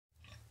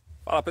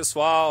Fala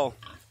pessoal,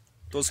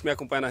 todos que me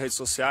acompanham nas redes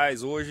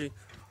sociais. Hoje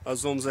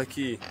nós vamos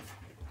aqui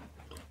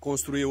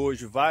construir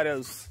hoje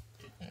vários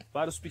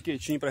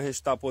piquetinhos para a gente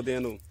estar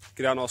podendo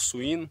criar nosso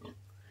suíno.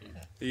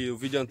 E o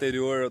vídeo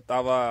anterior eu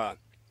estava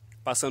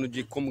passando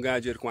de como ganhar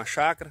dinheiro com a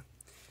chácara.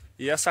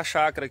 E essa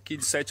chácara aqui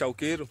de 7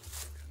 alqueires,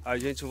 a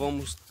gente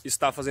vamos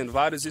estar fazendo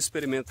vários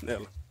experimentos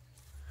nela,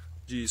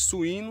 de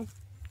suíno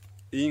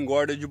e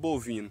engorda de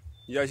bovino.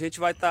 E a gente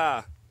vai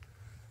estar,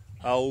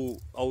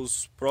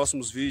 aos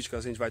próximos vídeos que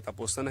a gente vai estar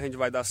postando, a gente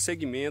vai dar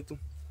segmento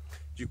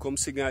de como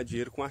se ganhar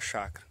dinheiro com a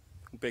chácara,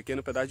 um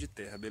pequeno pedaço de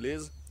terra,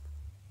 beleza?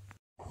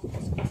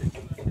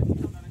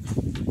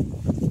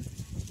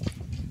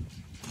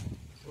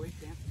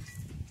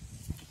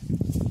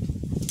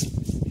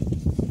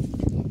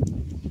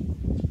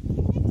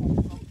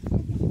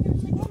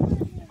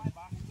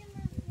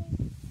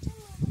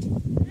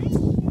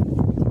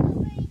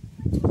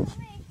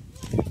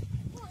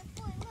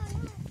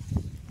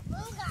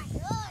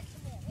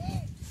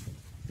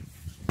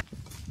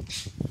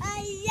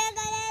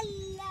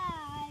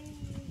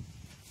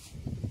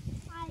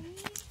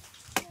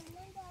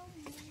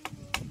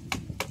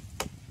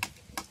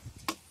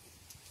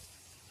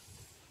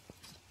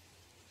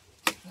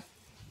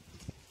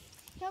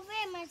 Deixa eu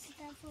ver, mas você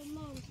tá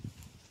formando.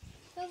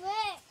 Deixa eu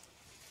ver.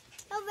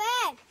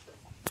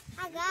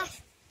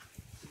 Agacha.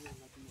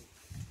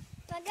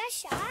 Pra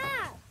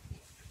agachar.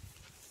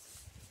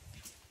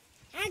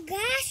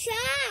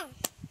 Agacha.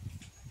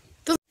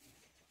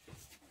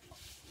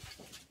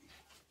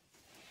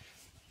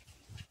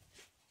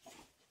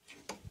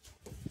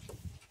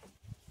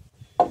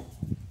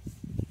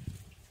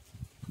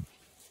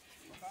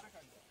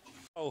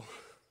 O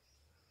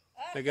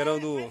regueirão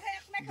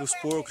dos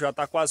porcos já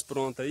está quase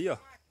pronto aí, ó.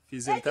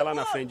 Fiz ele até lá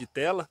na frente de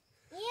tela.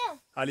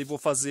 Ali vou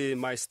fazer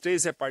mais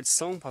 3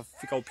 repartições para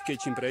ficar o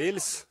piquetinho para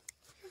eles.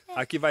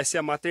 Aqui vai ser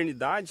a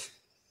maternidade.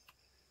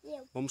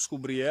 Vamos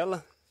cobrir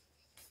ela.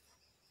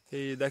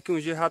 E daqui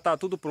uns dias já está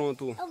tudo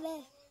pronto.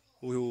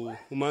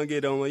 O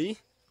mangueirão aí.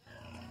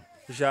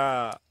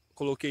 Já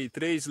coloquei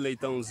 3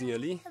 leitãozinhos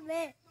ali.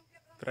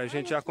 Pra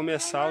gente já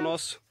começar o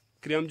nosso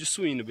criame de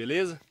suíno,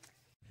 beleza?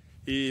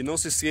 E não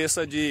se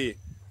esqueça de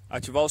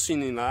ativar o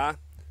sininho lá,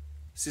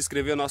 se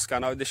inscrever no nosso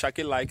canal e deixar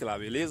aquele like lá,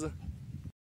 beleza?